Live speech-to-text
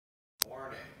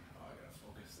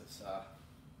It's a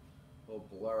little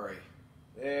blurry.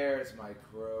 There's my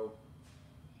crew.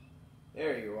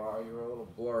 There you are. You're a little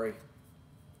blurry.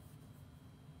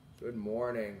 Good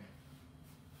morning.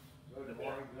 Good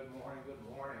morning, good morning,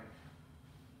 good morning.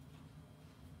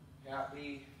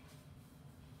 Happy,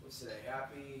 what's today?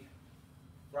 Happy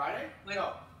Friday?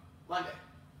 No, Monday.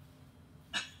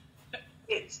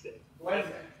 Wednesday.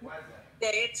 Wednesday.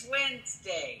 It's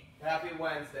Wednesday. Happy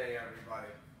Wednesday,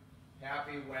 everybody.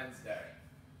 Happy Wednesday.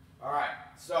 All right,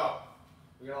 so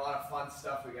we got a lot of fun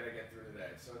stuff we got to get through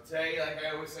today. So today, like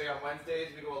I always say on Wednesdays,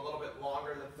 we go a little bit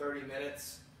longer than 30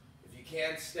 minutes. If you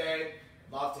can stay,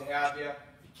 I'd love to have you.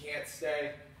 If you can't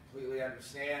stay, completely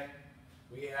understand.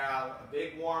 We have a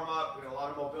big warm-up. We got a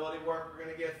lot of mobility work we're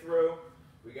going to get through.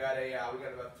 We got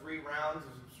about 3 rounds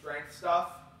of some strength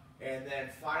stuff, and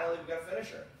then finally we got a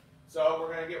finisher. So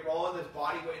we're going to get rolling. There's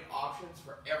body weight options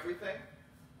for everything.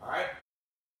 All right.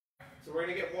 So we're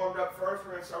going to get warmed up first.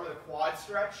 We're going to start with a quad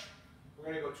stretch. We're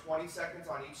going to go 20 seconds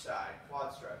on each side.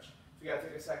 Quad stretch. If you got to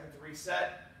take a second to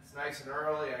reset, it's nice and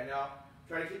early. I know.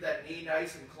 Try to keep that knee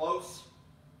nice and close.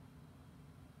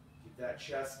 Keep that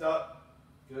chest up.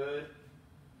 Good.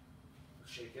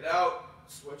 Shake it out.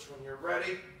 Switch when you're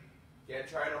ready. Again,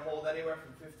 try to hold anywhere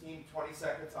from 15 to 20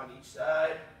 seconds on each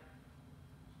side.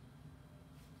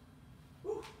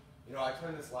 Whew. You know, I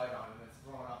turned this light on and it's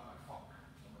throwing off my funk.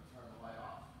 I'm going to turn the light off.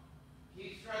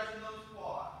 Keep stretching those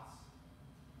quads.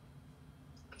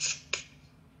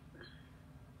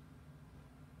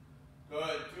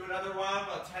 Good. Do another one,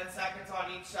 about 10 seconds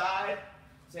on each side.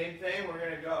 Same thing. We're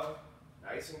going to go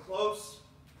nice and close.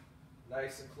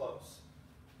 Nice and close.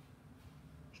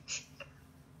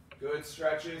 Good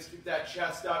stretches. Keep that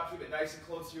chest up. Keep it nice and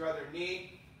close to your other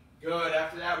knee. Good.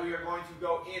 After that, we are going to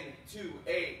go into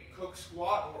a cook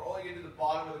squat. And we're only going to do the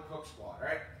bottom of the cook squat. All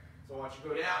right? So I want you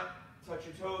to go down, touch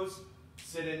your toes,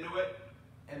 sit into it,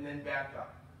 and then back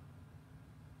up.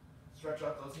 Stretch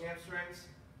out those hamstrings.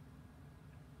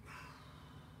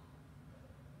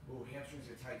 Ooh, hamstrings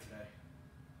are tight today.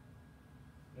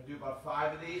 I'm going to do about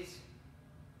 5 of these.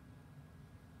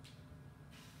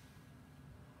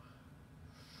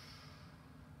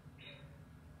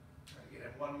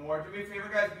 One more. Do me a favor,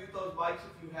 guys. Mute those mics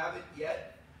if you haven't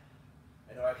yet.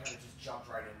 I know I kind of just jumped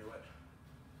right into it.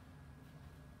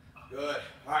 Good.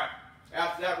 All right.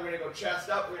 After that, we're going to go chest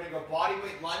up. We're going to go body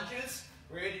weight lunges.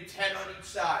 We're going to do 10 on each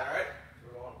side. All right.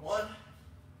 We're going 1,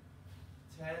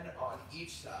 10 on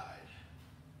each side.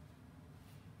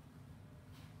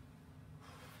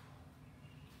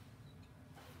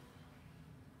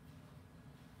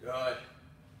 Good.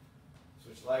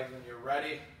 Switch legs when you're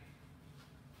ready.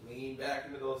 Lean back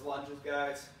into those lunges,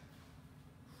 guys.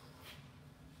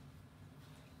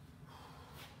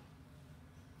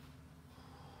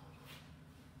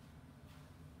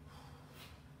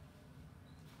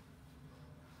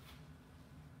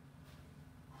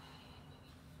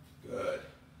 Good.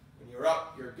 When you're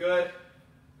up, you're good.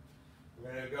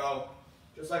 We're going to go,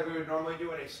 just like we would normally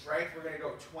do in a strength, we're going to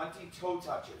go 20 toe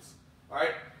touches. All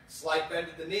right? Slight bend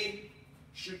at the knee.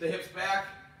 Shoot the hips back.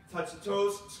 Touch the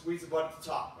toes, squeeze the butt at the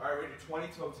top. All right, we're going to do 20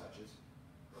 toe touches.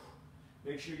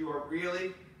 Make sure you are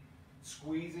really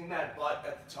squeezing that butt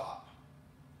at the top.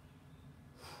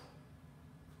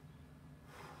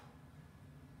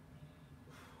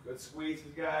 Good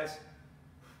squeezes, guys.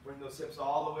 Bring those hips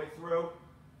all the way through.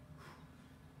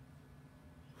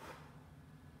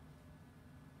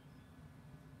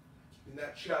 Keeping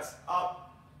that chest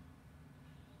up.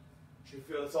 You should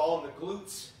feel it's all in the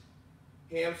glutes,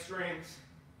 hamstrings.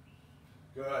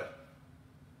 Good.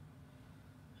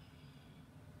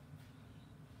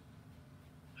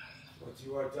 Once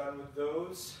you are done with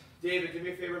those, David, do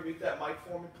me a favor, mute that mic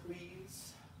for me,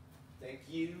 please. Thank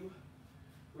you.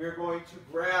 We are going to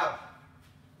grab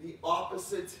the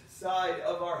opposite side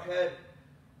of our head,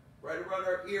 right around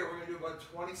our ear. We're going to do about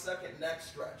a 20-second neck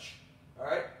stretch. All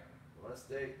right? You want to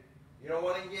stay. You don't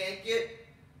want to yank it.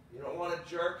 You don't want to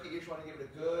jerk it. You just want to give it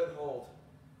a good hold.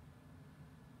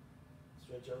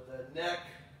 Stretch out that neck.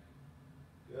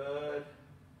 Good.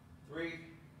 3,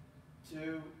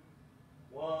 2,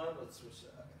 1. Let's switch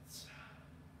sides.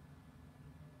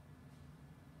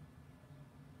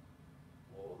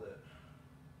 Hold it.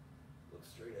 Look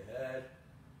straight ahead.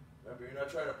 Remember, you're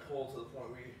not trying to pull to the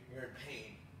point where you're in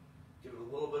pain. Give it a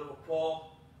little bit of a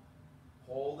pull.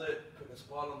 Hold it. Pick a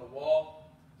spot on the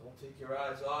wall. Don't take your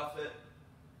eyes off it.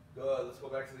 Good. Let's go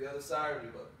back to the other side.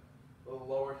 We'll do a little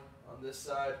lower on this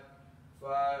side.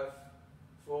 5,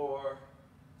 4,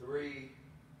 3,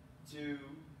 2,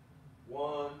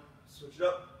 1. Switch it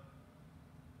up.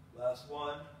 Last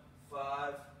one.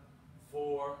 5,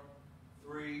 4,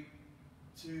 3,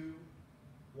 2,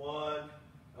 1.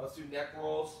 let's do neck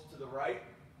rolls to the right.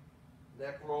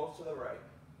 Neck rolls to the right.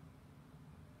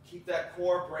 Keep that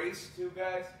core braced too,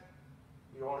 guys.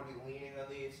 You don't want to be leaning on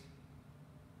these.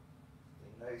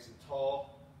 Stay nice and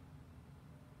tall.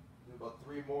 Do about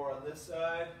 3 more on this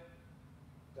side.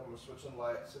 Then we're switching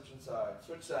sides.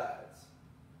 Switch sides.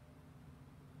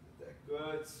 Get that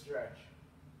good stretch.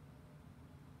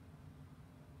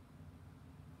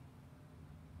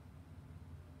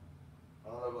 I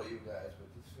don't know about you guys, but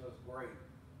this feels great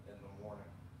in the morning.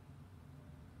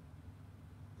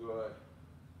 Good.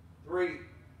 3,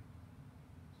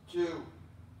 2,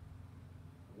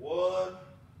 1. I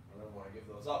don't want to give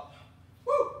those up.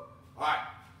 Woo! All right.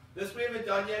 This we haven't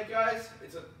done yet, guys.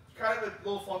 It's a kind of a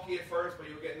little funky at first, but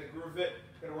you'll get in the groove of it.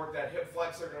 Going to work that hip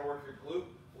flexor. Going to work your glute.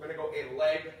 We're going to go a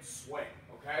leg swing.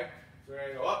 Okay. So we're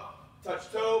going to go up, touch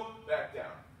toe, back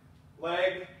down.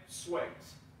 Leg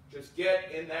swings. Just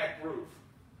get in that groove.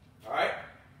 All right.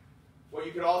 What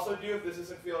you could also do if this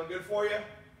isn't feeling good for you,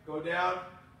 go down,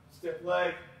 stiff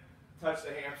leg, touch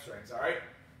the hamstrings. All right.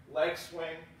 Leg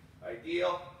swing,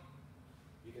 ideal.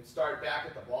 You can start back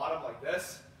at the bottom like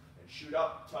this and shoot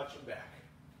up, touch and back.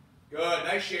 Good.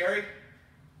 Nice, Sherry.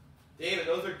 David,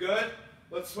 those are good.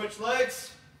 Let's switch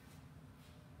legs.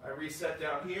 I reset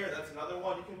down here. That's another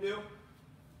one you can do.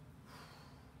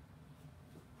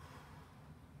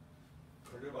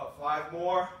 We're going to do about 5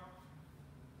 more.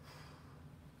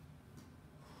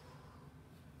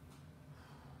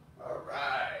 All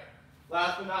right.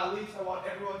 Last but not least, I want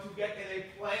everyone to get in a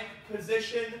plank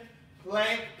position.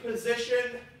 Plank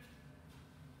position.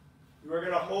 You are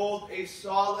going to hold a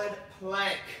solid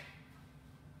plank.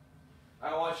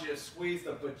 I want you to squeeze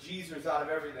the bejeezers out of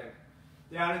everything.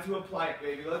 Down into a plank,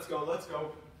 baby. Let's go, let's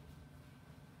go.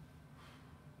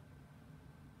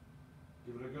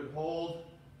 Give it a good hold.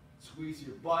 Squeeze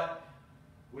your butt.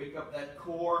 Wake up that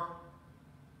core.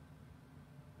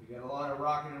 We got a lot of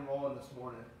rocking and rolling this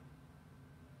morning.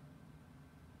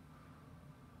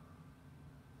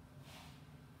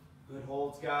 Good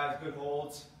holds, guys, good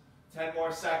holds. 10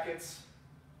 more seconds.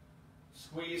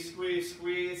 Squeeze, squeeze,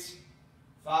 squeeze.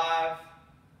 5,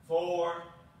 4,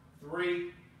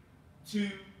 3, 2,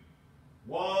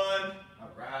 1. All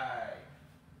right.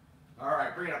 All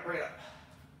right, bring it up, bring it up.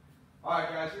 All right,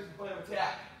 guys, here's the plan of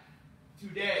attack.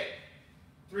 Today,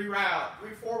 4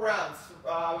 rounds,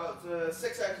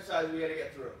 6 exercises we got to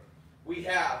get through. We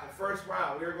have, the first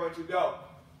round, we are going to go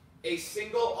a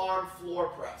single arm floor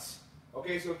press.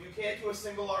 Okay, so if you can't do a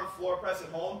single arm floor press at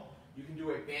home, you can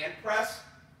do a band press,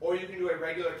 or you can do a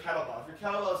regular kettlebell. If your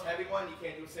kettlebell is a heavy one, you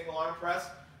can't do a single arm press,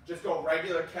 just go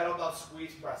regular kettlebell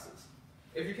squeeze presses.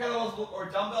 If your kettlebells or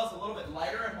dumbbells a little bit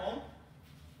lighter at home,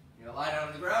 you're going to lie down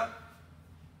on the ground.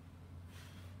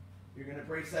 You're going to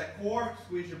brace that core,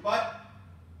 squeeze your butt.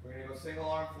 We're going to go single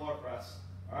arm floor press.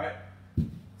 All right?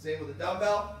 Same with the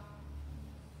dumbbell.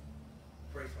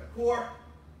 Brace my core.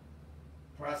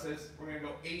 Presses. We're going to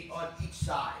go 8 on each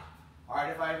side. All right,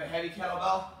 if I have a heavy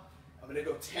kettlebell, I'm going to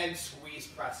go 10 squeeze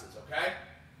presses, okay?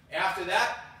 After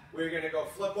that, we're going to go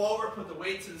flip over, put the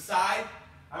weight to the side.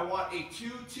 I want a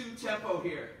 2-2 tempo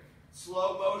here.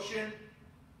 Slow motion,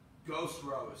 ghost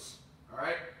rows. All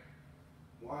right?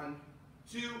 1,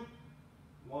 2,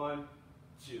 1,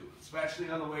 2, especially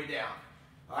on the way down.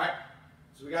 All right?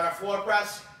 So we got our floor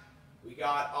press. We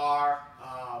got our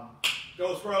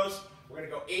ghost rows. We're going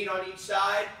to go 8 on each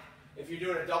side. If you're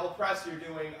doing a double press, you're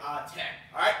doing 10.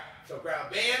 All right? So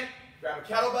grab a band, grab a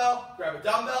kettlebell, grab a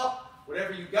dumbbell,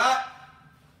 whatever you got.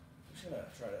 I'm just going to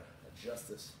try to adjust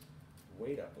this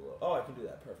weight up a little. Oh, I can do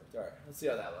that. Perfect. All right. Let's see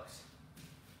how that looks.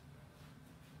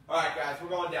 All right, guys. We're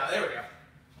going down. There we go.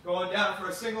 Going down for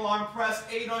a single arm press,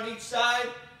 8 on each side.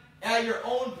 At your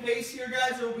own pace here,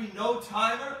 guys. There will be no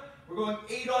timer. We're going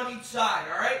 8 on each side.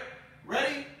 All right?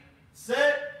 Ready,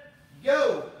 set,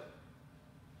 go.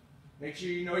 Make sure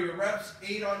you know your reps,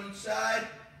 8 on each side.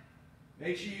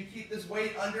 Make sure you keep this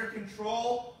weight under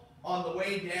control on the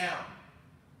way down.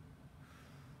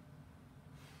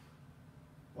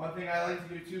 One thing I like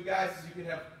to do too, guys, is you can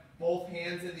have both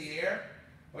hands in the air,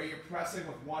 but you're pressing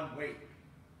with one weight.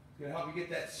 It's going to help you get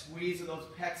that squeeze of those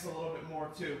pecs a little bit more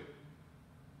too.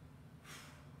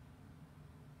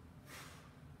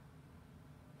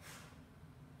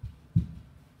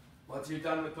 Once you're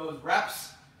done with those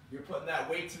reps, you're putting that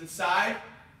weight to the side,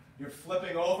 you're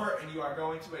flipping over, and you are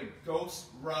going to a ghost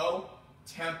row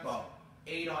tempo,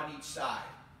 8 on each side.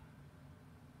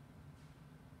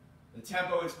 The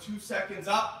tempo is 2 seconds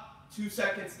up, 2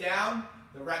 seconds down.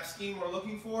 The rep scheme we're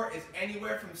looking for is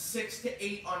anywhere from 6 to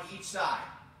 8 on each side.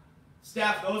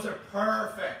 Steph, those are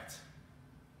perfect.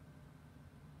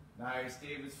 Nice,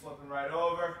 David's flipping right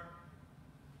over.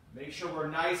 Make sure we're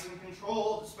nice and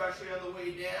controlled, especially on the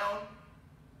way down.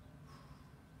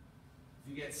 If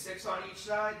you get 6 on each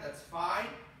side, that's fine.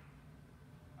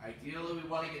 Ideally, we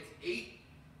want to get to 8.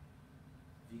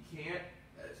 If you can't,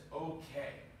 that is okay.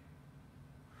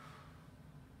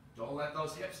 Don't let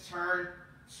those hips turn.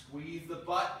 Squeeze the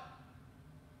butt.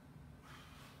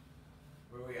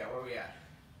 Where we at? Where we at?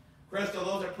 Crystal,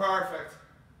 those are perfect.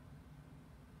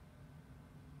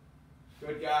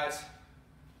 Good, guys.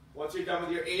 Once you're done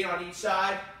with your 8 on each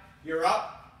side, you're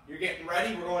up. You're getting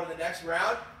ready. We're going to the next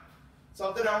round.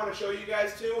 Something I want to show you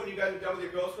guys too, when you guys are done with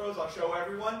your ghost rows, I'll show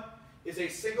everyone, is a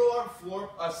single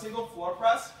floor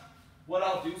press. What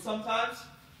I'll do sometimes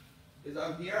is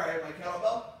I'm here, I have my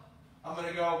kettlebell. I'm going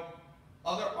to go,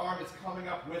 other arm is coming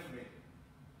up with me.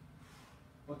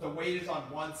 But the weight is on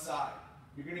one side.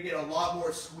 You're going to get a lot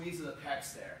more squeeze of the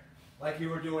pecs there. Like you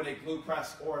were doing a glute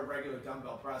press or a regular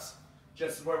dumbbell press.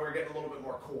 Just where we're getting a little bit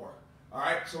more core.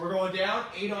 Alright, so we're going down,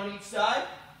 8 on each side.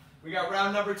 We got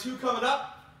round number 2 coming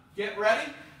up. Get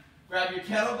ready. Grab your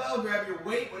kettlebell, grab your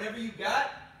weight, whatever you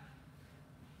got.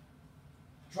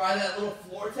 Try that little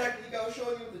floor technique I was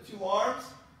showing you with the 2 arms.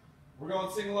 We're going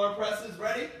single arm presses.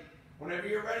 Ready? Whenever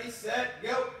you're ready, set,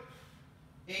 go.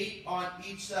 8 on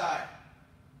each side.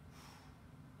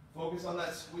 Focus on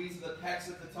that squeeze of the pecs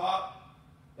at the top.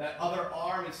 That other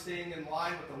arm is staying in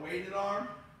line with the weighted arm.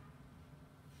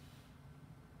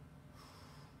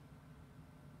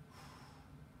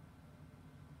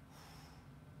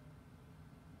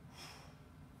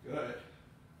 Good.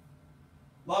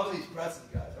 Loving these presses,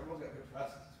 guys. Everyone's got good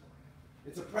presses this morning.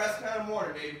 It's a press kind of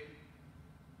morning, baby.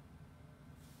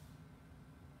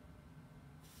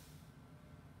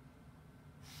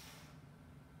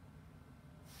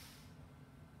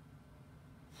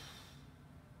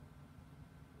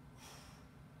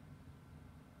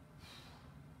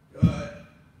 Good.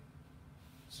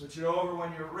 Switch it over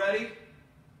when you're ready.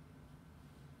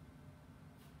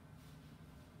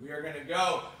 We are going to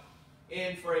go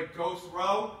in for a ghost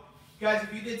row. Guys,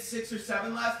 if you did 6 or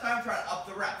 7 last time, try to up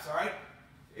the reps, all right?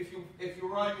 If you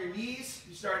were on your knees,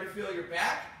 you're starting to feel your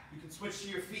back, you can switch to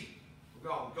your feet. We're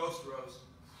going ghost rows.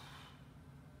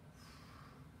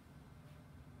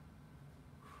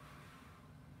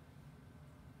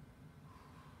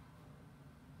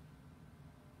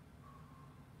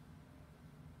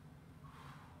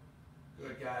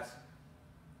 Good, guys.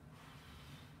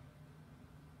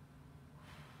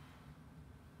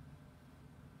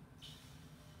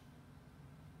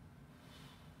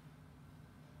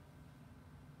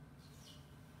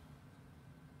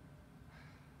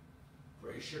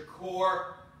 Brace your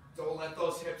core. Don't let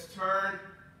those hips turn.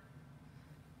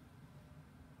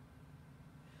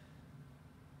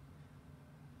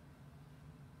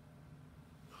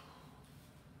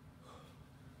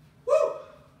 Woo!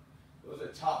 Those are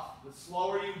tough. The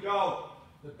slower you go,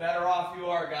 the better off you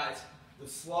are, guys. The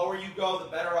slower you go, the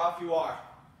better off you are.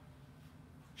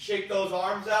 Shake those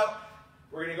arms out.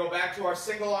 We're going to go back to our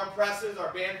single arm presses,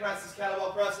 our band presses,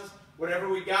 kettlebell presses, whatever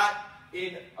we got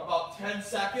in about 10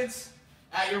 seconds.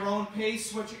 At your own pace,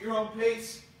 switch at your own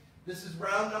pace. This is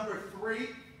round number 3.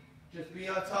 Just be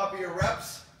on top of your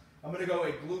reps. I'm going to go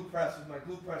a glute press with my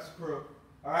glute press crew.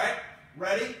 All right?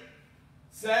 Ready?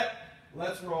 Set.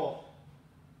 Let's roll.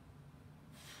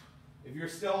 If you're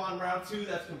still on round 2,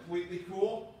 that's completely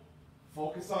cool.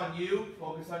 Focus on you.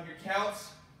 Focus on your counts.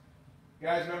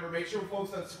 Guys, remember, make sure we're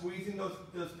focused on squeezing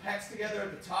those pecs together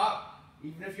at the top,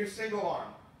 even if you're single arm.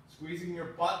 Squeezing your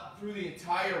butt through the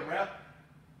entire rep.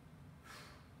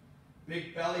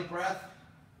 Big belly breath.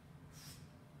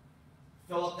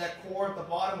 Fill up that core at the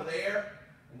bottom with air,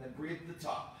 and then breathe at the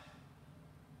top.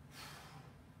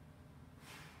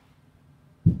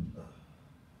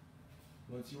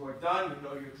 Once you are done, you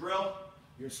know your drill.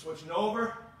 You're switching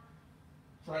over.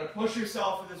 Try to push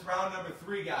yourself for this round number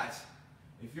 3, guys.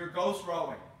 If you're ghost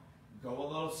rowing, go a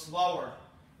little slower.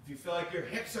 If you feel like your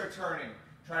hips are turning,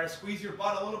 try to squeeze your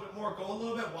butt a little bit more. Go a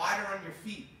little bit wider on your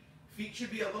feet. Feet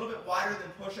should be a little bit wider than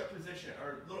push-up position,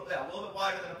 or a little bit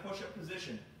wider than a push-up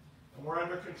position. And we're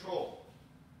under control.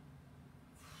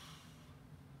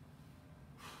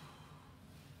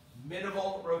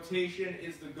 Minimal rotation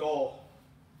is the goal.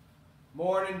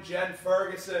 Morning, Jen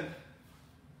Ferguson.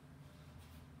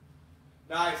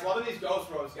 Nice. Loving these ghost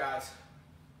rows, guys.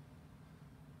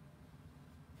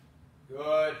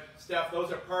 Good. Steph,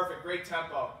 those are perfect. Great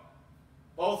tempo.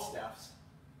 Both Stephs.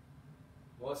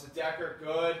 Melissa Decker,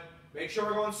 good. Make sure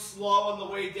we're going slow on the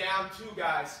way down too,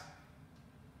 guys.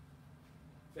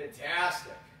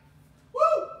 Fantastic.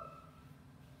 Woo!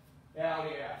 Hell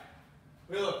yeah.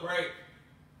 We look great.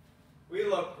 We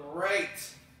look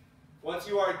great. Once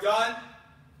you are done,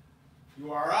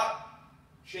 you are up.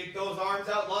 Shake those arms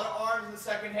out. A lot of arms in the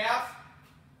second half.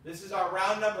 This is our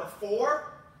round number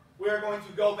 4. We are going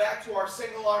to go back to our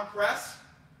single arm press,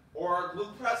 or our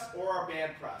glute press, or our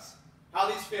band press. How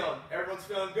are these feeling? Everyone's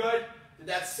feeling good? Did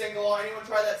that single arm, anyone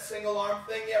try that single arm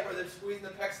thing yet where they're squeezing the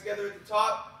pecs together at the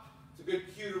top? It's a good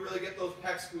cue to really get those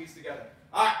pecs squeezed together.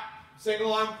 All right,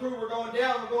 single arm crew, we're going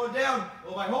down, we're going down.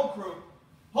 Well, my whole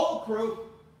crew.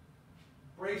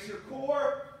 Brace your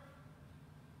core.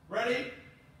 Ready,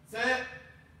 set,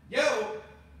 go.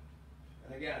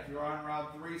 And again, if you're on round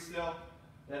 3 still,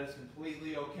 that is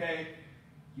completely okay.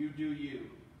 You do you.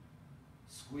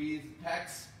 Squeeze the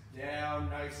pecs down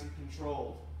nice and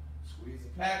controlled. Squeeze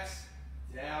the pecs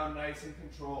down nice and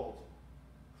controlled.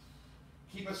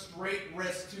 Keep a straight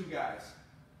wrist too, guys.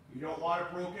 You don't want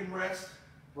a broken wrist.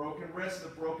 Broken wrist is a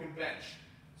broken bench.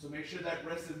 So make sure that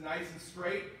wrist is nice and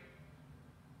straight.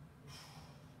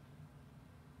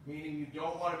 Meaning you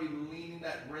don't want to be leaning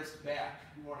that wrist back.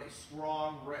 You want a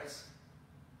strong wrist.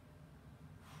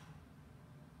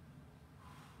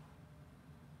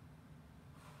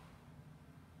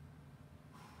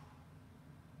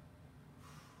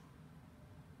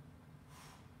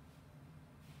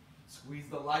 Squeeze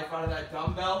the life out of that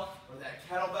dumbbell or that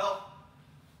kettlebell.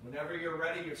 Whenever you're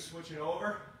ready, you're switching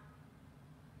over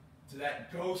to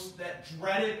that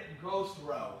dreaded ghost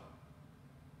row.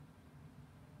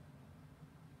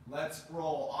 Let's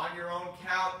roll. On your own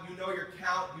count, you know your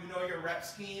count, you know your rep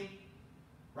scheme.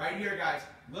 Right here, guys.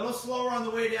 A little slower on the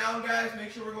way down, guys.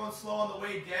 Make sure we're going slow on the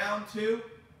way down, too.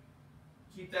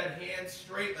 Keep that hand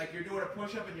straight like you're doing a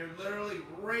push-up and you're literally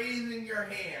raising your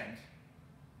hand.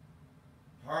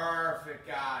 Perfect,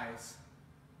 guys.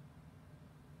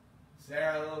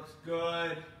 Sarah looks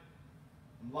good.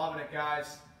 I'm loving it,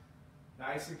 guys.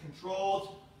 Nice and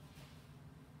controlled.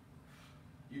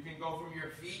 You can go from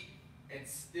your feet and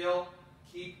still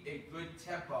keep a good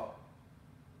tempo.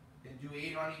 And do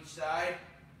 8 on each side,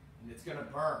 and it's going to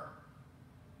burn.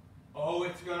 Oh,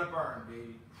 it's going to burn,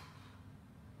 baby.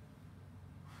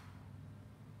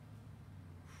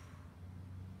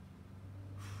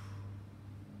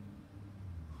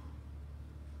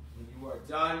 When you are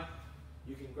done,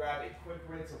 you can grab a quick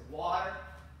rinse of water.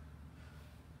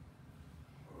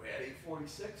 We're at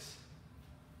 8:46.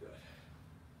 Good.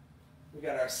 We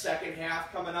got our second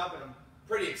half coming up, and I'm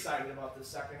pretty excited about this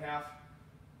second half.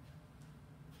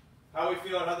 How we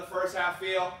feeling? How the first half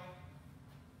feel?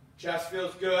 Chest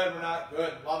feels good. We're not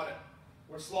good. Loving it.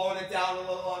 We're slowing it down a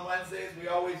little on Wednesdays. We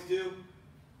always do.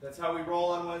 That's how we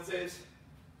roll on Wednesdays.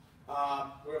 We're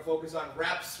going to focus on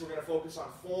reps. We're going to focus on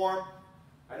form.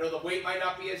 I know the weight might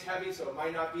not be as heavy, so it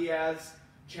might not be as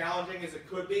challenging as it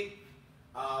could be.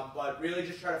 But really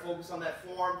just try to focus on that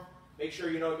form. Make sure,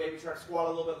 maybe try to squat a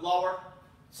little bit lower.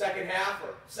 Second half,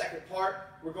 or second part,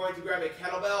 we're going to grab a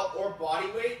kettlebell or body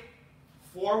weight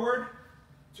forward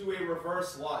to a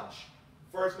reverse lunge.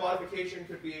 First modification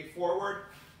could be a forward,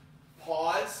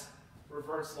 pause,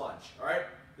 reverse lunge. All right?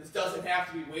 This doesn't have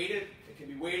to be weighted. It can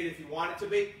be weighted if you want it to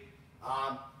be.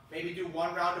 Maybe do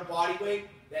 1 round of body weight,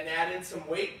 then add in some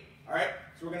weight. All right?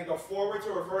 So we're going to go forward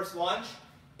to reverse lunge,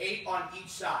 8 on each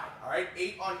side. All right?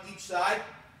 8 on each side,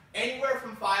 anywhere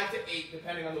from 5 to 8,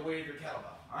 depending on the weight of your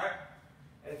kettlebell. All right?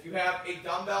 And if you have a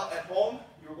dumbbell at home,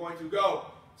 you're going to go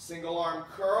single arm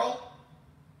curl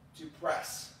to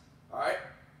press. All right?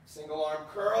 Single arm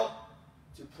curl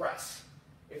to press.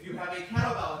 If you have a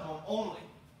kettlebell at home only,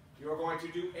 you're going to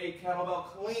do a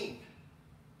kettlebell clean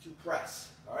to press.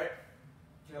 All right?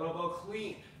 Kettlebell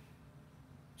clean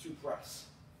to press.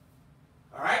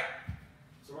 All right?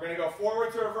 So we're going to go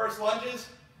forward to reverse lunges.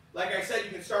 Like I said,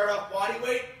 you can start off body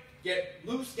weight, get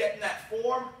loose, get in that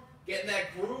form, get in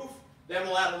that groove, then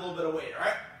we'll add a little bit of weight. All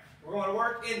right? We're going to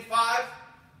work in 5,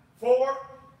 4,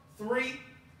 3,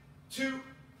 2,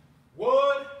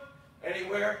 1,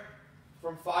 anywhere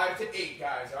from 5 to 8,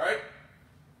 guys, all right?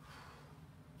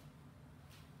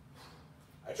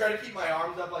 I try to keep my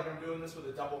arms up like I'm doing this with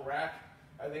a double rack.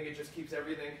 I think it just keeps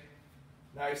everything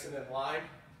nice and in line.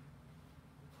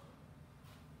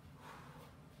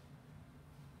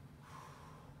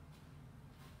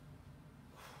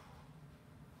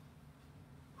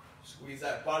 Squeeze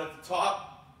that butt at the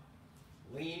top.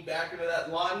 Lean back into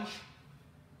that lunge.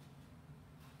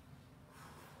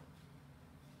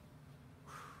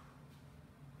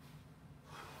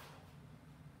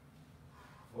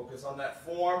 Focus on that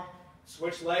form.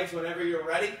 Switch legs whenever you're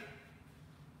ready.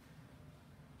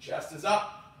 Chest is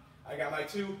up. I got my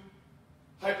 2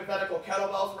 hypothetical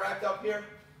kettlebells racked up here.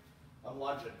 I'm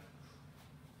lunging.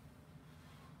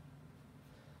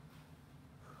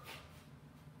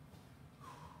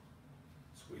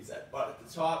 Squeeze that butt at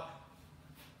the top.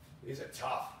 These are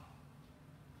tough.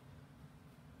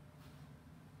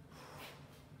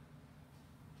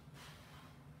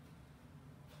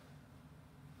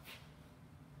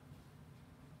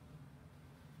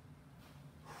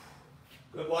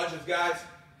 Good lunges, guys.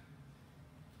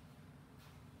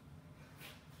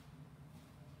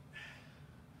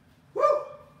 Woo!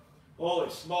 Holy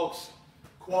smokes.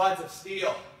 Quads of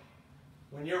steel.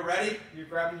 When you're ready, you're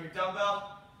grabbing your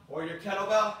dumbbell or your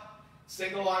kettlebell,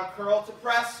 single arm curl to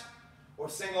press, or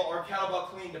single or kettlebell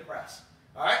clean to press.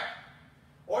 All right?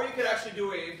 Or you could actually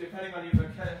do a, depending on your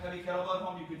heavy kettlebell at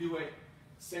home, you could do a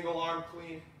single arm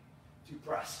clean to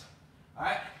press. All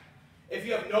right? If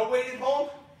you have no weight at home,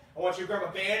 I want you to grab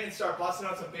a band and start busting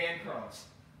out some band curls.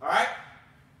 All right?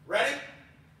 Ready?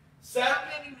 Set.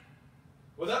 How many?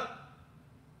 What's up?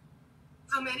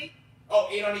 How many? Oh,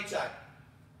 8 on each side.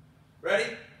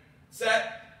 Ready?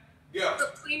 Set. Go.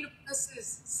 The clean to press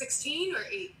is 16 or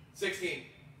 8? 16.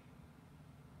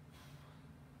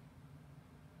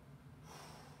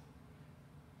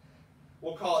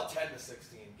 We'll call it 10 to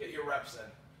 16. Get your reps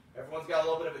in. Everyone's got a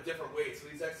little bit of a different weight, so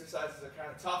these exercises are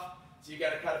kind of tough, so you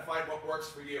got to kind of find what works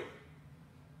for you.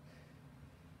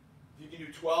 If you can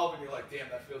do 12 and you're like, damn,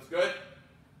 that feels good,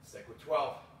 stick with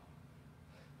 12.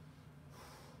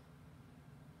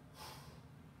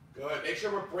 Good. Make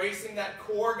sure we're bracing that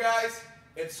core, guys,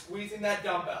 and squeezing that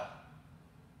dumbbell.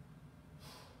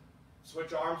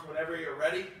 Switch arms whenever you're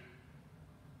ready.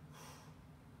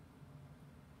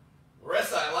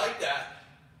 Marissa, I like that.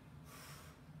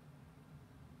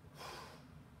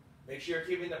 Make sure you're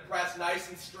keeping the press nice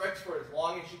and strict for as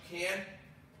long as you can.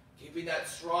 Keeping that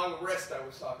strong wrist I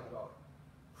was talking about.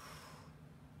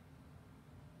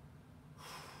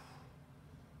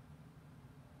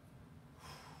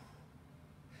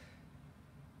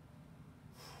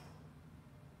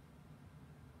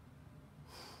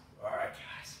 All right,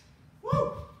 guys.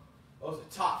 Woo! Those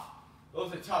are tough.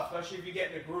 Those are tough, especially if you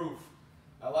get in the groove.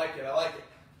 I like it, I like it.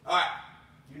 All right,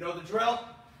 you know the drill.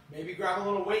 Maybe grab a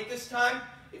little weight this time.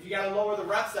 If you got to lower the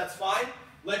reps, that's fine.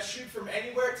 Let's shoot from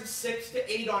anywhere to 6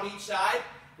 to 8 on each side.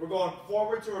 We're going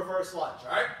forward to reverse lunge,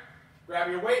 all right? Grab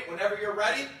your weight whenever you're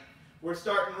ready. We're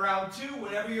starting round 2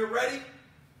 whenever you're ready.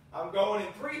 I'm going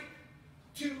in 3,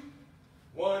 2,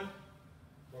 1.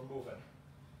 We're moving.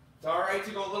 It's all right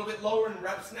to go a little bit lower in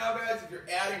reps now, guys. If you're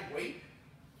adding weight,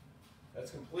 that's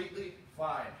completely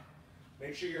fine.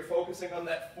 Make sure you're focusing on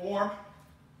that form.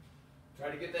 Try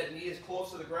to get that knee as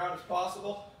close to the ground as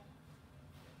possible.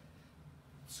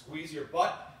 Squeeze your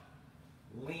butt.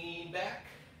 Lean back.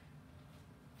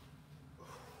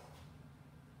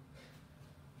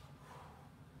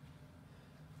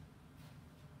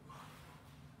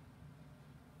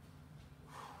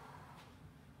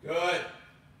 Good.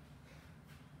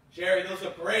 Sherry, those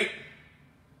look great.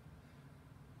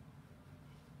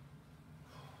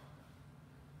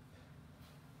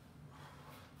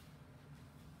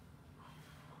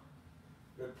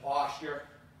 Good posture.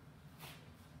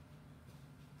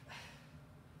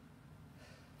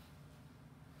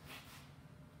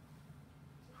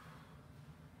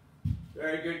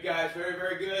 Very good, guys. Very,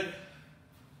 very good.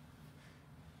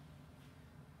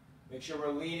 Make sure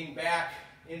we're leaning back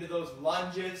into those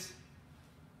lunges.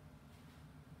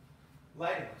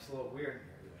 Lighting looks a little weird in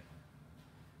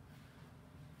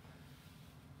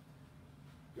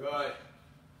here today. Good.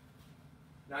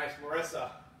 Nice, Marissa.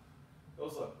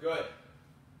 Those look good.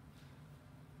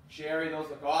 Sherry, those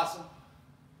look awesome.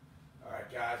 All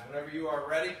right, guys, whenever you are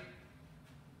ready,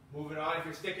 moving on. If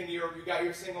you're sticking to you got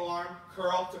your single arm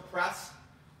curl to press,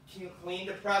 clean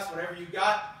to press, whatever you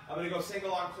got. I'm going to go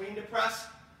single arm clean to press.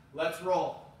 Let's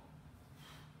roll.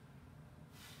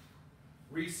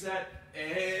 Reset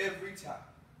every time.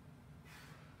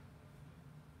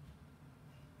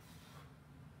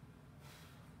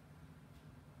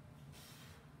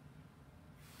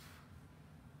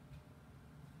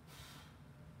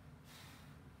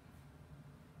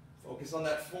 Focus on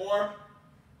that form.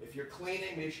 If you're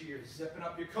cleaning, make sure you're zipping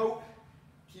up your coat.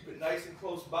 Keep it nice and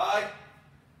close by.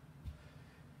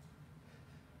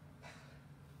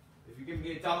 If you give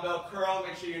me a dumbbell curl,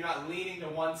 make sure you're not leaning to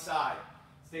one side.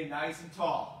 Stay nice and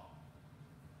tall.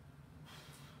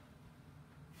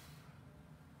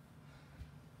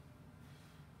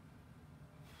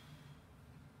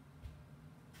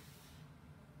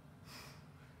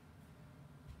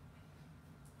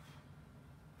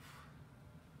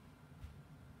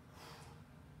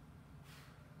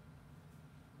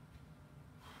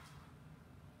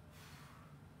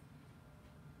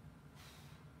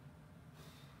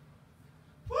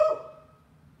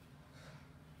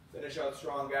 Finish out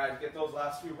strong, guys. Get those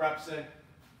last few reps in.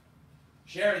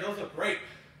 Sherry, those look great.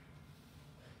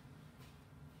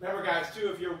 Remember, guys,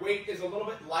 too, if your weight is a little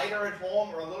bit lighter at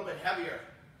home or a little bit heavier,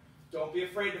 don't be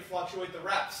afraid to fluctuate the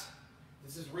reps.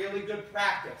 This is really good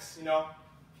practice, you know.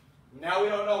 Now we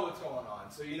don't know what's going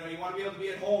on. So, you know, you want to be able to be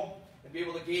at home and be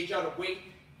able to gauge out a weight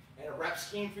and a rep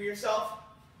scheme for yourself.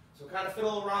 So kind of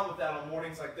fiddle around with that on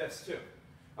mornings like this too.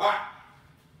 All right,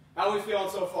 how are we feeling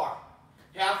so far?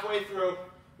 Halfway through,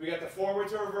 we got the forward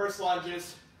to reverse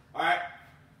lunges. All right,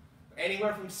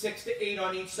 anywhere from 6 to 8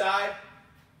 on each side,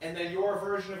 and then your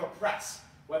version of a press,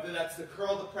 whether that's the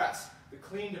curl to press, the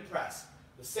clean to press,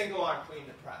 the single arm clean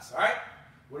to press. All right,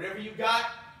 whatever you got.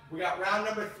 We got round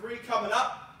number 3 coming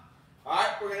up. All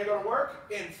right, we're going to go to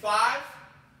work in 5,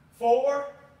 4,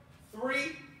 3,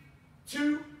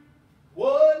 2,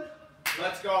 1.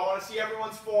 Let's go. I want to see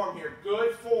everyone's form here.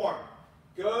 Good form.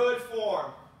 Good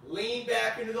form. Lean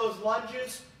back into those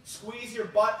lunges. Squeeze your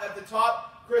butt at the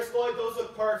top. Chris Lloyd, those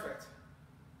look perfect.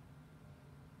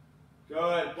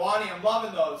 Good. Bonnie, I'm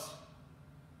loving those.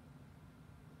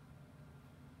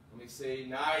 Let me see.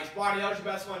 Nice. Bonnie, that was your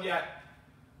best one yet.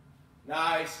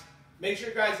 Nice. Make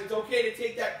sure, guys, it's okay to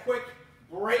take that quick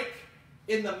break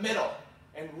in the middle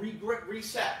and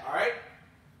reset, all right?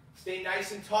 Stay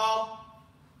nice and tall.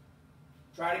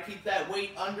 Try to keep that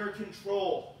weight under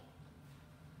control.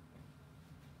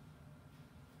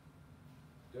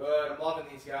 Good. I'm loving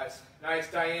these guys. Nice,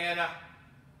 Diana.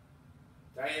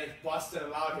 Diana's busting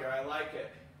them out here. I like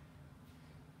it.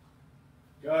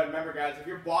 Good. Remember, guys, if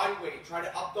your body weight, try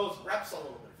to up those reps a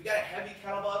little bit. If you got a heavy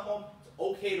kettlebell at home,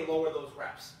 okay to lower those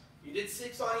reps. You did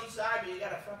 6 on each side, but you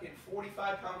got a fucking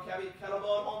 45-pound heavy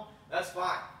kettlebell at home, that's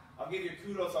fine. I'll give you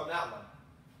kudos on that one.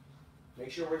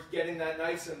 Make sure we're getting that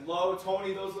nice and low.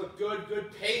 Tony, those look good.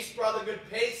 Good pace, brother, good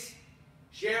pace.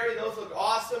 Sherry, those look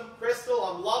awesome. Crystal,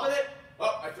 I'm loving it.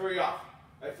 Oh, I threw you off.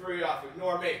 I threw you off.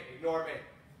 Ignore me. Ignore me.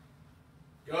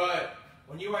 Good.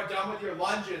 When you are done with your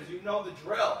lunges, you know the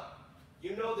drill.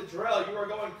 You know the drill. You are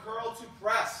going curl to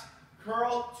press.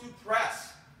 Curl to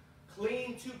press.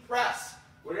 Clean to press.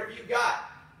 Whatever you got,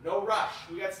 no rush.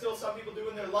 We got still some people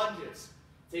doing their lunges.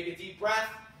 Take a deep breath,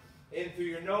 in through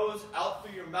your nose, out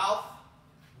through your mouth.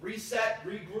 Reset,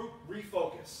 regroup,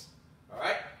 refocus. All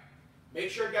right?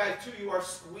 Make sure, guys, too, you are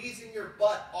squeezing your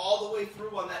butt all the way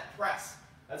through on that press.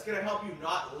 That's going to help you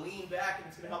not lean back, and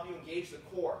it's going to help you engage the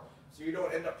core so you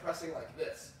don't end up pressing like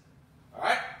this. All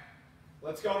right?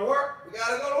 Let's go to work. We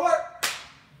got to go to work.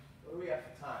 What do we have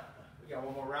for time? We got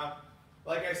one more round.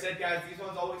 Like I said, guys, these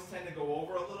ones always tend to go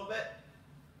over a little bit.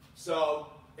 So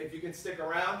if you can stick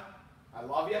around, I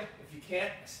love you. If you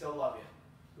can't, I still love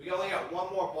you. We only got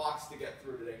one more box to get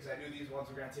through today because I knew these ones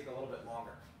were going to take a little bit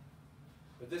longer.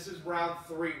 But this is round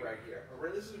 3 right here.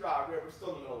 This is we're still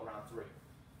in the middle of round 3.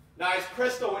 Nice,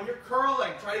 Crystal. When you're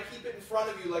curling, try to keep it in front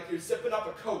of you like you're zipping up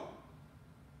a coat.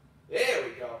 There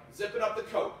we go. Zipping up the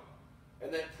coat,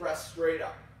 and then press straight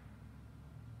up.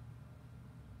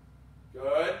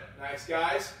 Good. Nice,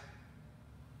 guys.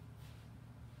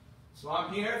 So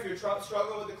I'm here. If you're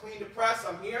struggling with the clean to press,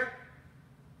 I'm here.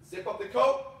 Zip up the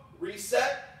coat.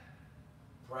 Reset.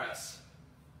 Press.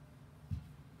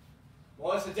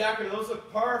 Melissa Decker, those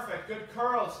look perfect. Good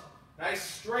curls. Nice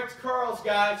strict curls,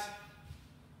 guys.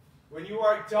 When you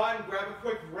are done, grab a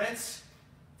quick rinse.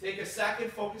 Take a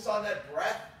second. Focus on that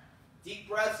breath. Deep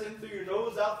breaths in through your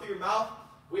nose, out through your mouth.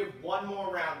 We have one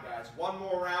more round, guys. One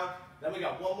more round. Then we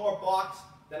got one more box.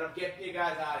 Then I'm getting you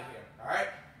guys out of here. All right?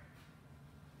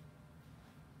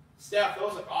 Steph,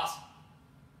 those look awesome.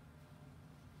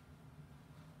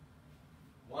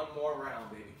 One more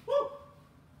round, baby. Woo!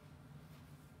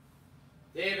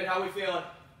 David, how we feeling?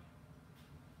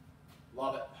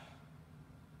 Love it.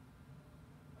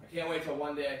 I can't wait till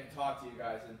one day I can talk to you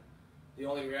guys, and the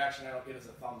only reaction I don't get is a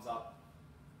thumbs up.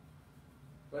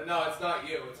 But no, it's not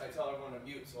you. It's I tell everyone to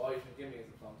mute, so all you can give me is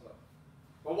a thumbs up.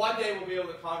 But one day we'll be able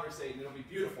to conversate, and it'll be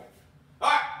beautiful. All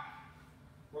right.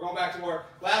 We're going back to work.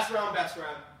 Last round, best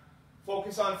round.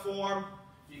 Focus on form.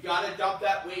 If you got to dump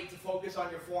that weight to focus on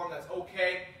your form, that's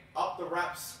okay. Up the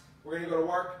reps. We're going to go to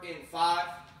work in 5,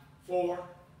 4,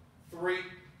 3,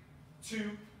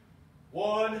 2,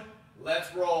 1.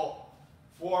 Let's roll.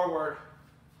 Forward,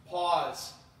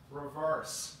 pause,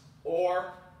 reverse,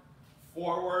 or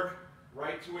forward,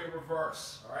 right to a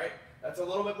reverse, all right? That's a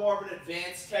little bit more of an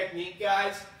advanced technique,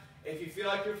 guys. If you feel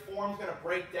like your form's going to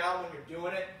break down when you're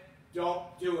doing it, don't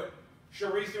do it.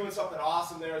 Cherie's doing something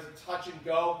awesome there as a touch and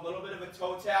go, a little bit of a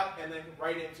toe tap, and then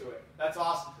right into it. That's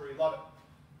awesome, Cherie. Love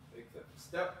it. Take the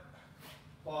step,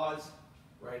 pause,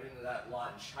 right into that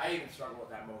lunge. I even struggle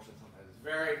with that motion sometimes. It's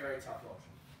very, very tough motion.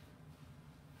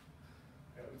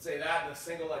 I would say that and the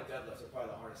single leg deadlifts are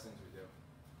probably the hardest things we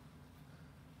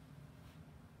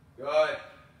do. Good.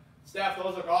 Steph,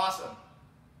 those look awesome.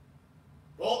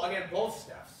 Both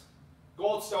Stephs.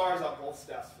 Gold stars on both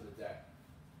Stephs for the day.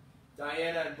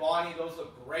 Diana and Bonnie, those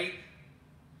look great.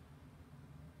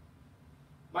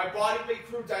 My bodyweight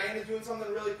crew, Diana's doing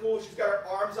something really cool. She's got her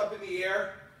arms up in the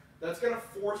air. That's going to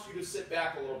force you to sit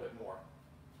back a little bit more.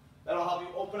 That'll help you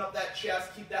open up that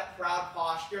chest, keep that proud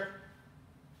posture.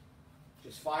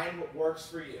 Just find what works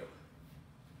for you.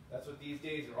 That's what these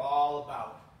days are all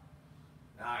about.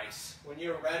 Nice. When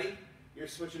you're ready, you're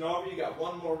switching over. You got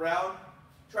one more round.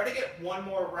 Try to get one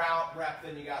more rep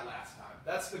than you got last time.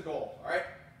 That's the goal, all right?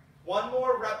 One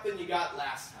more rep than you got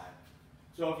last time.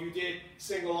 So if you did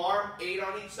single arm, 8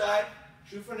 on each side,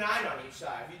 shoot for 9 on each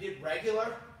side. If you did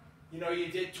regular, you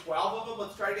did 12 of them,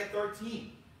 let's try to get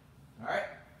 13. All right?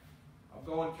 I'm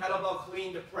going kettlebell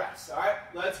clean to press. All right?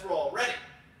 Let's roll. Ready,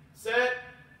 set,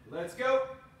 let's go.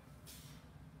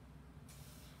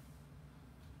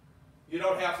 You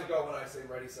don't have to go when I say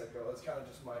ready, set, go. That's kind of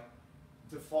just my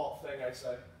default thing I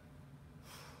say.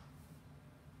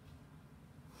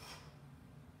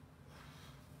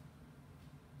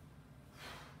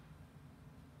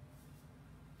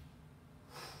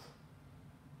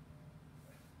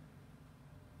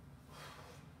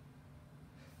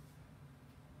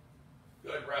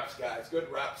 Good reps, guys. Good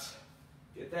reps.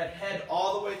 Get that head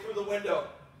all the way through the window.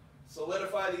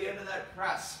 Solidify the end of that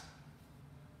press.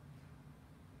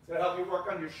 It's going to help you work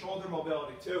on your shoulder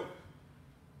mobility too.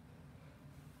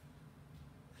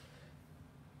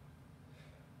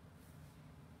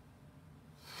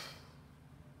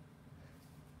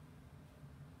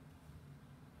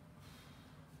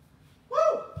 Woo!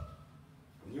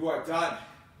 When you are done,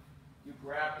 you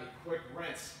grab a quick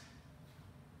rinse.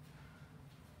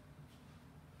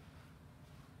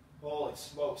 Holy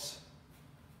smokes.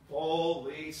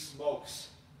 Holy smokes.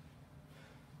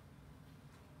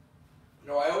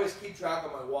 I always keep track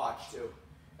of my watch too.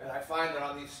 And I find that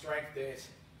on these strength days,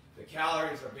 the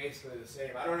calories are basically the same.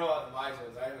 I don't know about the my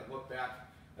zones. I haven't looked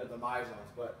back at the my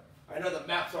zones, but I know the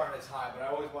MEPs aren't as high, but I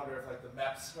always wonder if like the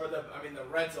MEPs, or the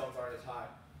red zones aren't as high.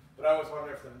 But I always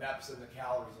wonder if the MEPs and the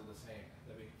calories are the same.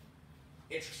 That'd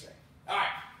be interesting. All right.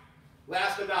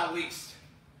 Last but not least,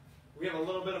 we have a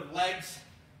little bit of legs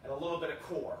and a little bit of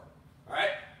core. All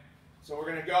right? So we're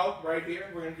going to go right here.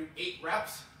 We're going to do 8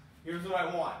 reps. Here's what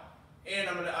I want. And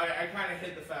I kind of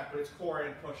hid the fact, but it's core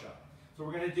and push-up. So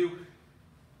we're going to do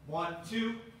 1,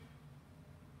 2,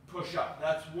 push-up.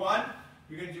 That's 1.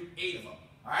 You're going to do 8 of them.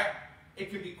 All right?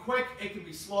 It can be quick. It can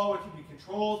be slow. It can be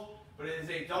controlled. But it is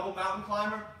a double mountain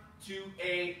climber to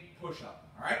a push-up.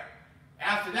 All right?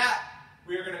 After that,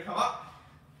 we are going to come up.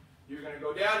 You're going to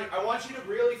go down. I want you to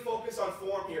really focus on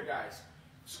form here, guys.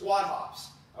 Squat hops.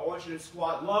 I want you to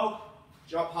squat low,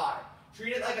 jump high.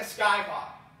 Treat it like a sky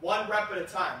hop. 1 rep at a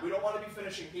time. We don't want to be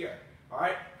finishing here. All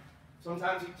right?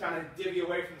 Sometimes you kind of divvy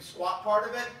away from the squat part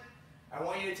of it. I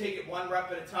want you to take it 1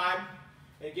 rep at a time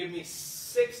and give me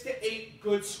 6 to 8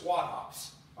 good squat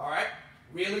hops. All right?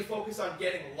 Really focus on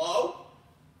getting low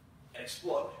and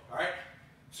explode. All right?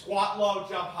 Squat low,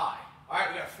 jump high. All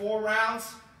right? We got 4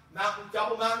 rounds.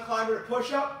 Double mountain climber to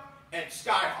push up and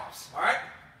sky hops. All right?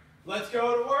 Let's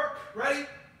go to work. Ready,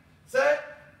 set,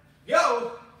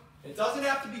 go. It doesn't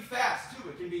have to be fast, too.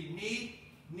 It can be knee,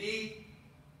 knee,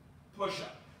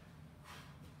 push-up.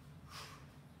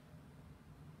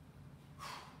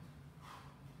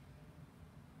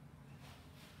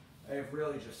 I have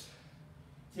really just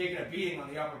taken a beating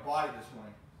on the upper body this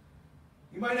morning.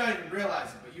 You might not even realize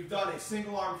it, but you've done a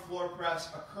single-arm floor press,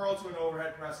 a curl to an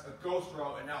overhead press, a ghost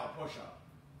row, and now a push-up.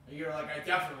 And you're like, I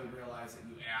definitely realize it,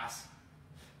 you ass.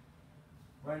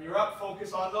 When you're up,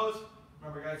 focus on those.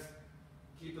 Remember, guys,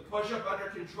 keep the push-up under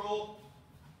control.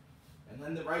 And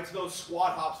then right to those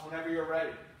squat hops whenever you're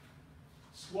ready.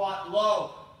 Squat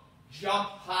low, jump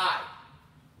high.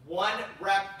 1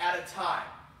 rep at a time.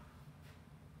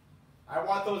 I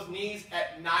want those knees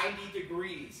at 90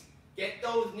 degrees. Get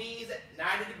those knees at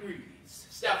 90 degrees.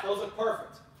 Steph, those look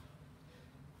perfect.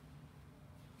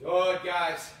 Good,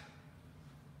 guys.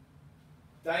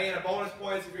 Diana, bonus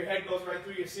points if your head goes right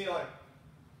through your ceiling.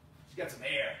 You got some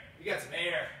air. You got some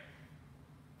air.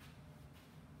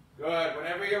 Good.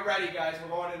 Whenever you're ready, guys,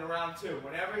 we're going into round 2.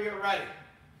 Whenever you're ready,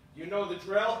 you know the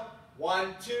drill.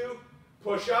 1, 2,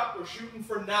 push up. We're shooting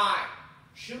for 9.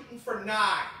 Shooting for 9.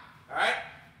 All right?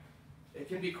 It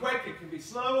can be quick. It can be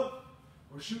slow.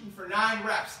 We're shooting for 9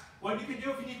 reps. What you can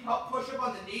do if you need help push up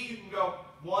on the knee, you can go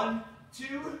 1,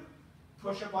 2,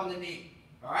 push up on the knee.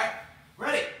 All right?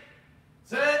 Ready,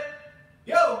 set,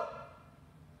 go.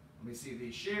 Let me see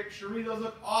these. Cherie, those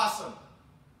look awesome.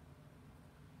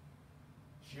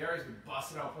 Sherry's been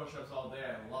busting out push-ups all day.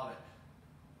 I love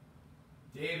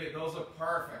it. David, those look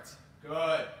perfect.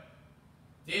 Good.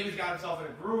 David's got himself in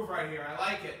a groove right here. I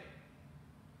like it.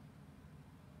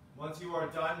 Once you are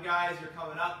done, guys, you're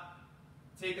coming up.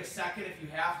 Take a second if you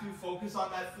have to. Focus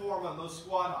on that form on those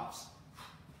squat hops.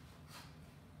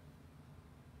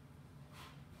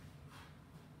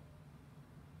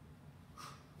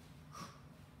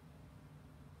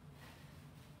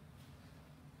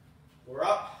 We're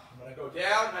up. I'm going to go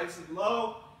down nice and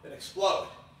low, then explode.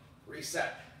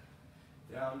 Reset.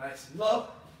 Down nice and low,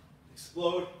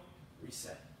 explode,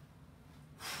 reset.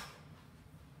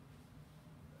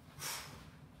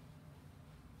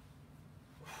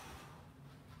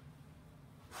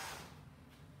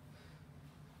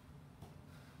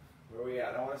 Where are we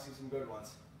at? I want to see some good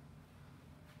ones.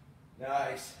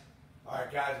 Nice. All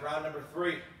right, guys, round number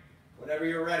 3. Whenever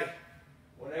you're ready.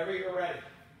 Whenever you're ready.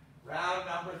 Round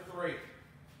number 3.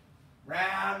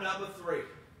 Round number 3.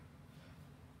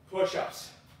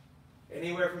 Push-ups.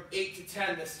 Anywhere from 8 to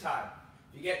 10 this time.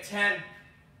 If you get 10,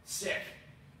 sick.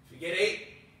 If you get 8,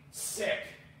 sick.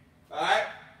 All right?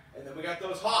 And then we got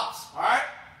those hops. All right?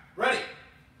 Ready,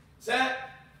 set,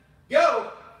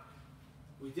 go.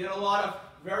 We did a lot of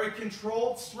very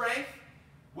controlled strength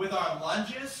with our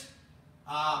lunges.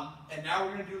 And now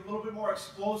we're going to do a little bit more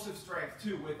explosive strength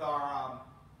too with our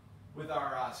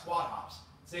squat hops.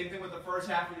 Same thing with the first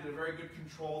half. We did a very good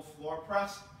controlled floor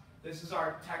press. This is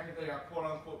technically our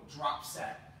quote-unquote drop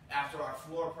set after our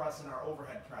floor press and our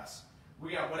overhead press.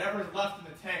 We got whatever's left in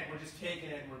the tank. We're just taking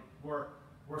it and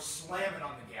we're slamming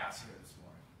on the gas here this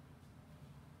morning.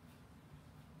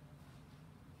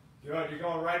 Good. You're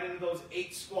going right into those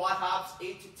 8 squat hops,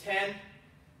 8 to 10.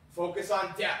 Focus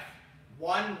on depth.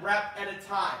 1 rep at a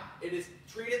time.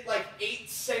 Treat it like 8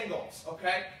 singles,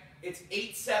 okay? It's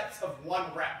 8 sets of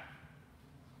 1 rep.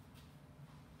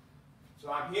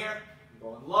 So I'm here, I'm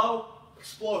going low,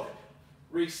 exploded,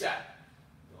 reset.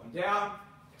 Going down,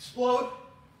 explode,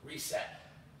 reset.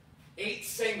 8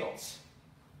 singles.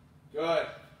 Good.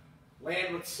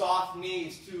 Land with soft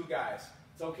knees too, guys.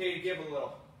 It's okay to give a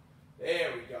little.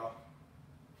 There we go.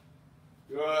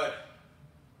 Good.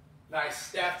 Nice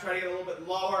step. Try to get a little bit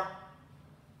lower.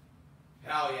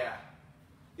 Hell yeah.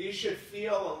 These should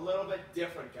feel a little bit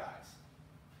different, guys.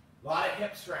 A lot of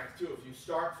hip strength too. If you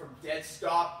start from dead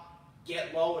stop,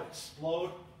 get low and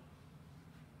explode,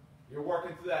 you're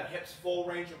working through that hip's full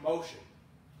range of motion.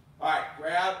 All right,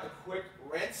 grab a quick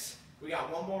rinse. We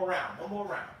got one more round, one more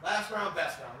round. Last round,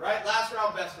 best round, right? Last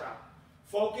round, best round.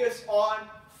 Focus on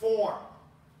form.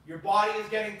 Your body is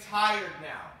getting tired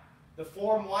now. The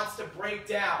form wants to break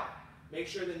down. Make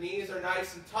sure the knees are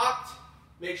nice and tucked.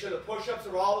 Make sure the push-ups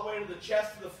are all the way to the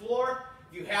chest to the floor.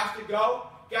 If you have to go,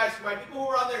 guys, for my people who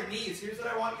are on their knees, here's what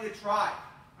I want you to try.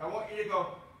 I want you to go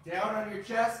down on your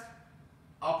chest,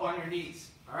 up on your knees.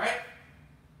 All right?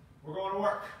 We're going to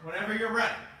work. Whenever you're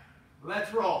ready,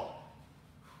 let's roll.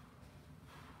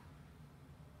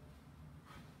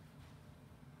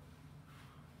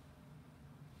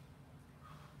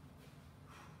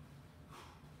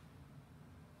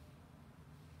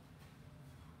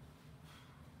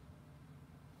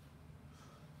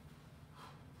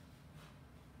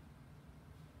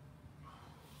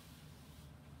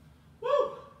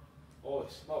 Holy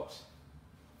smokes.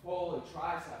 Holy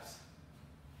triceps.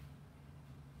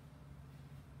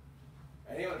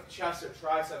 Anyone with chest or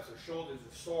triceps or shoulders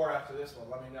are sore after this one,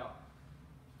 let me know.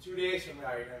 2 days from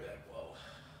now, you're going to be like, whoa.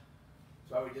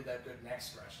 That's why we did that good neck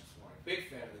stretch this morning. Big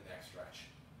fan of the neck stretch.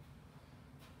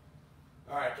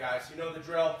 All right, guys, you know the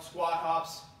drill. Squat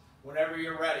hops whenever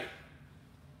you're ready.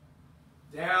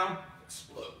 Down,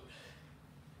 explode.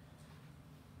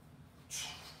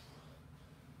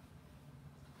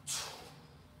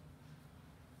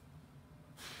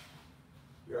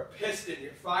 You're a piston.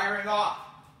 You're firing off.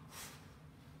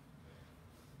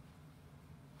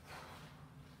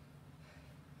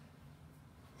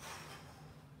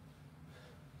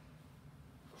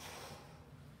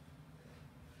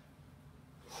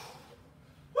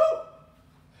 Woo!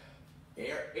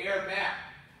 Air mat.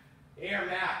 Air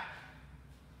mat.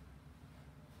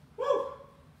 Woo! All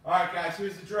right, guys,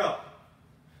 here's the drill.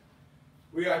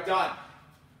 We are done.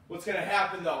 What's going to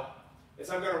happen, though, is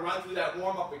I'm going to run through that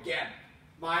warm-up again,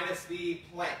 minus the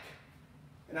plank.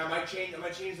 And I might change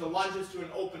the lunges to an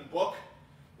open book,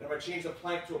 and I might change the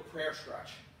plank to a prayer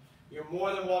stretch. You're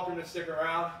more than welcome to stick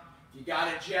around. If you got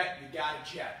a jet, you got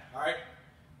a jet. All right?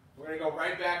 We're going to go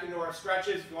right back into our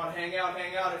stretches. If you want to hang out,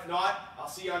 hang out. If not, I'll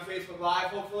see you on Facebook Live,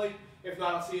 hopefully. If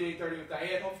not, I'll see you at 8:30 with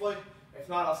Diane, hopefully. If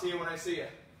not, I'll see you when I see you.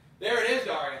 There it is,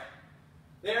 Daria.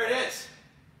 There it is.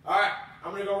 All right,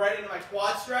 I'm going to go right into my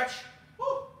quad stretch.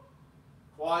 Woo!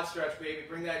 Quad stretch, baby.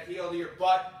 Bring that heel to your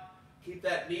butt. Keep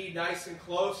that knee nice and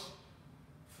close.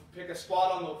 Pick a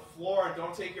spot on the floor and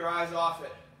don't take your eyes off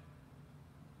it.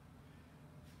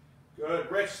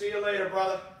 Good. Rich, see you later,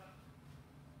 brother.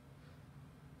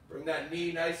 Bring that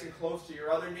knee nice and close to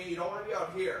your other knee. You don't want to be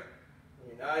out here.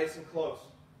 You're nice and close.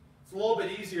 It's a little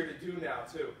bit easier to do now,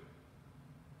 too.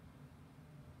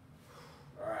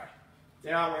 All right.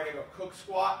 Down, we're going to go cook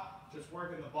squat. Just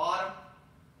working the bottom.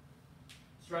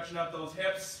 Stretching up those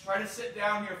hips. Try to sit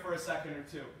down here for a second or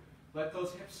two. Let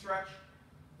those hips stretch.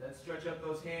 Then stretch up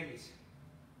those hammies.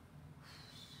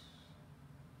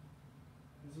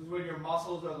 This is when your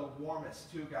muscles are the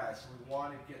warmest too, guys. So we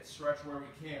want to get stretched where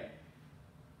we can.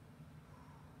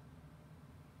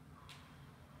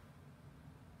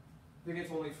 I think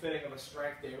it's only fitting of a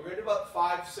strength day. We're going to do about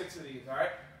 5, 6 of these, all right?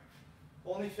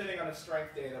 Only fitting on a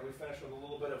strength day that we finish with a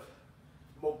little bit of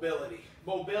mobility.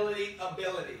 Mobility,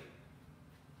 ability.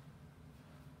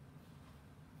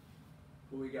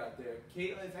 Who we got there?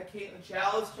 Caitlin, is that Caitlin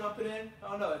Chalice jumping in?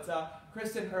 Oh no, it's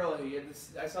Kristen Hurley.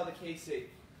 I saw the KC.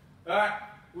 All right,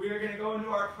 we are going to go into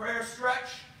our prayer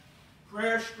stretch.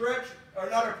 Prayer stretch, or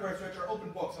not our prayer stretch, our open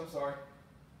books, I'm sorry.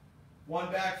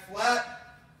 One back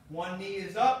flat, one knee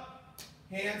is up,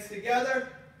 hands together.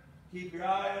 Keep your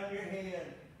eye on your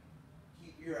hand.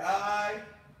 Keep your eye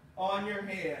on your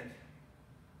hand.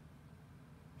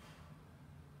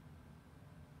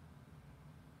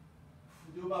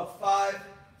 We'll do about 5,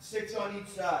 6 on each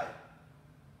side.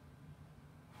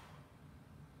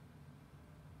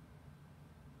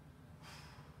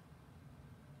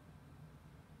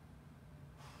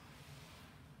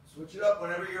 Switch it up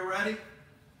whenever you're ready.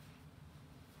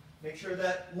 Make sure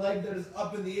that leg that is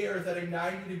up in the air is at a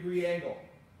 90-degree angle.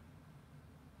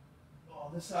 Oh,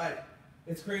 this side,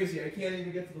 it's crazy. I can't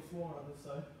even get to the floor on this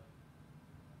side.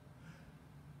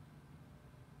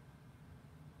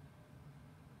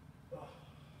 Oh,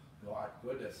 God,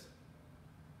 goodness.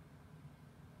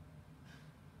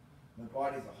 My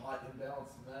body's a hot,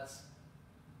 imbalanced mess.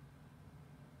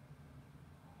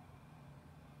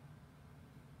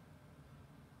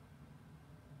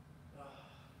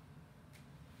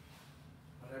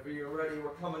 Whenever you're ready, we're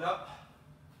coming up.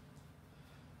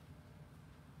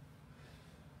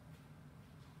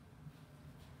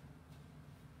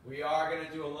 We are going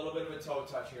to do a little bit of a toe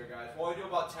touch here, guys. We'll only do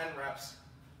about 10 reps.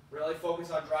 Really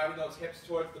focus on driving those hips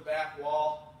towards the back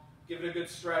wall. Give it a good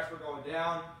stretch. We're going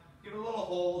down. Give it a little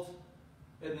hold,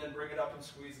 and then bring it up and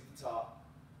squeeze at the top.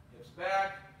 Hips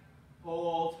back,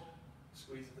 hold,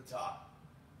 squeeze at the top.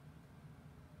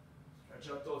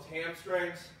 Stretch up those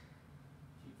hamstrings.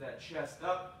 Keep that chest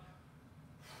up.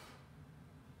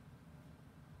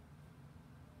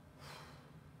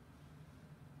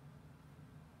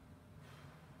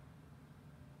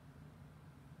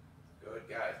 Good,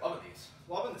 guys. Loving these.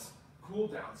 Loving this cool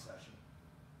down session.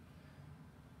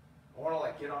 I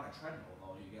want to get on a treadmill with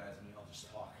all you guys and we all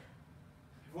just talk.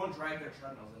 Everyone drag their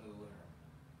treadmills into the living room.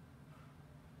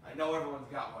 I know everyone's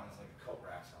got one. It's like a coat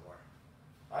rack somewhere.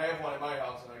 I have one in my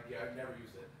house and I've never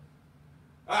used it.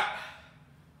 All right.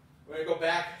 We're going to go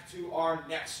back to our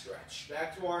neck stretch.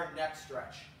 Back to our neck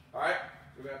stretch. All right?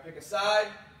 We're going to pick a side,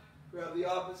 grab the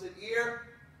opposite ear,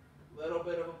 little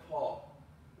bit of a pull.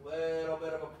 Little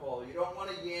bit of a pull. You don't want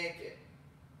to yank it.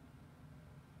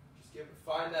 Just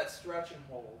find that stretch and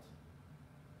hold.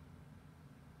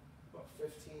 About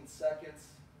 15 seconds.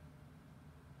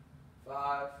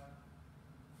 5,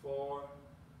 4,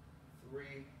 3,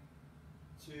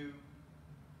 2,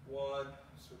 1.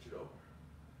 Switch it over.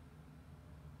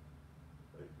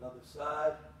 Right, another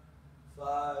side.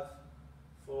 5,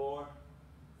 4,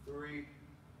 3,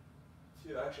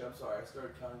 2. Actually, I'm sorry. I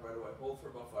started counting right away. Hold for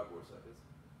about 5 more seconds.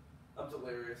 I'm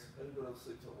delirious. I didn't go to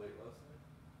sleep till late last night.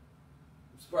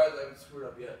 I'm surprised I haven't screwed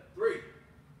up yet. 3,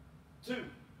 2,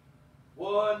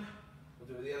 1.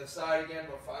 We'll do the other side again,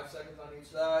 about 5 seconds on each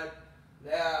side.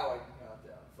 Now I can count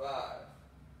down. 5,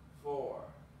 4,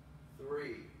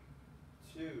 3,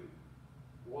 2,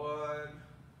 1.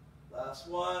 Last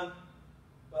one.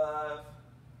 5,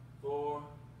 4,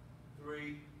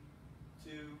 3,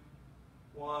 2,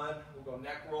 1. We'll go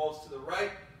neck rolls to the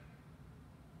right.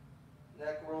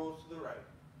 Neck rolls to the right.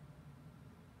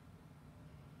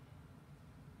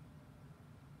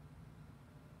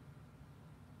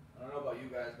 I don't know about you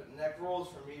guys, but neck rolls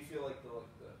for me feel like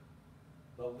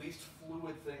the least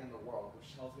fluid thing in the world,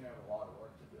 which tells me I have a lot of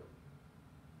work to do.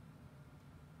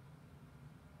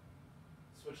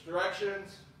 Switch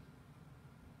directions.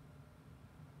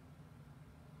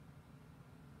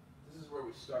 This is where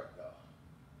we start, though.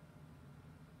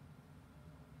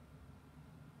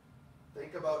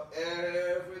 Think about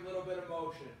every little bit of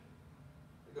motion.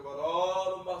 Think about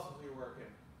all the muscles you're working.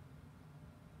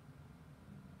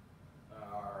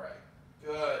 All right,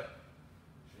 good.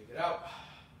 Shake it out.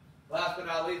 Last but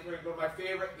not least, we're going to go to my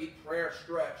favorite, a prayer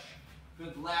stretch.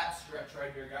 Good lat stretch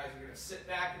right here, guys. You're going to sit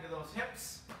back into those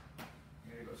hips.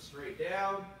 You're going to go straight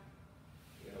down.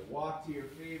 You're going to walk to your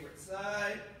favorite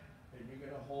side, and you're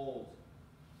going to hold.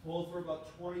 Hold for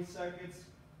about 20 seconds.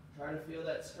 Try to feel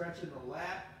that stretch in the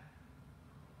lat.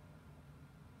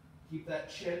 Keep that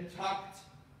chin tucked.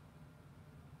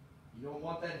 You don't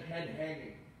want that head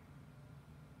hanging.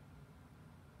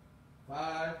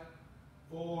 5,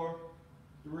 4,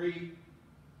 3,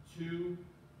 2,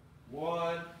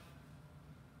 1.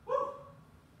 Woo! All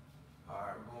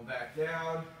right, we're going back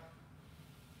down.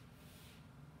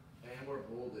 And we're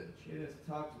holding. Chin is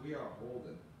tucked. We are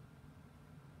holding.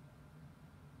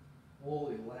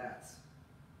 Holy lats.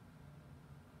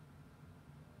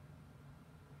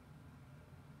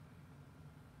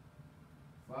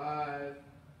 5,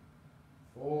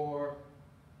 4,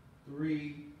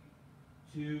 3,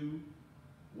 2,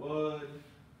 1. Oh,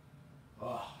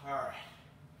 all right.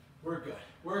 We're good.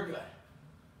 We're good.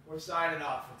 We're signing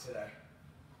off for today.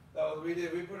 That was what we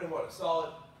did. We put in what, a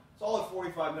solid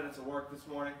 45 minutes of work this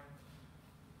morning.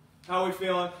 How are we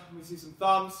feeling? Let me see some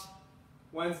thumbs.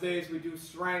 Wednesdays we do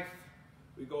strength.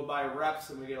 We go by reps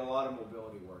and we get a lot of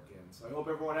mobility work in. So I hope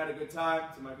everyone had a good time.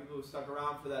 To my people who stuck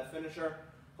around for that finisher,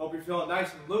 hope you're feeling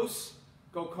nice and loose.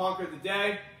 Go conquer the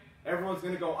day. Everyone's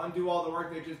going to go undo all the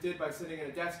work they just did by sitting in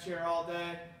a desk chair all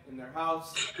day in their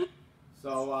house.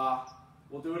 So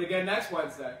we'll do it again next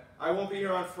Wednesday. I won't be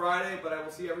here on Friday, but I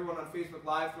will see everyone on Facebook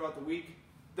Live throughout the week.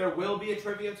 There will be a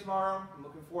trivia tomorrow. I'm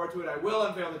looking forward to it. I will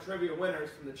unveil the trivia winners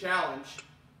from the challenge,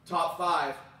 top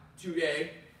 5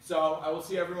 today. So I will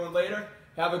see everyone later.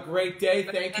 Have a great day.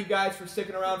 Thank you guys for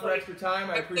sticking around for extra time.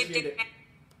 I appreciate it.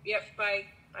 Yep, bye.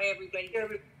 Bye,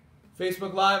 everybody.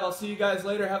 Facebook Live, I'll see you guys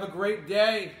later. Have a great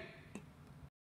day.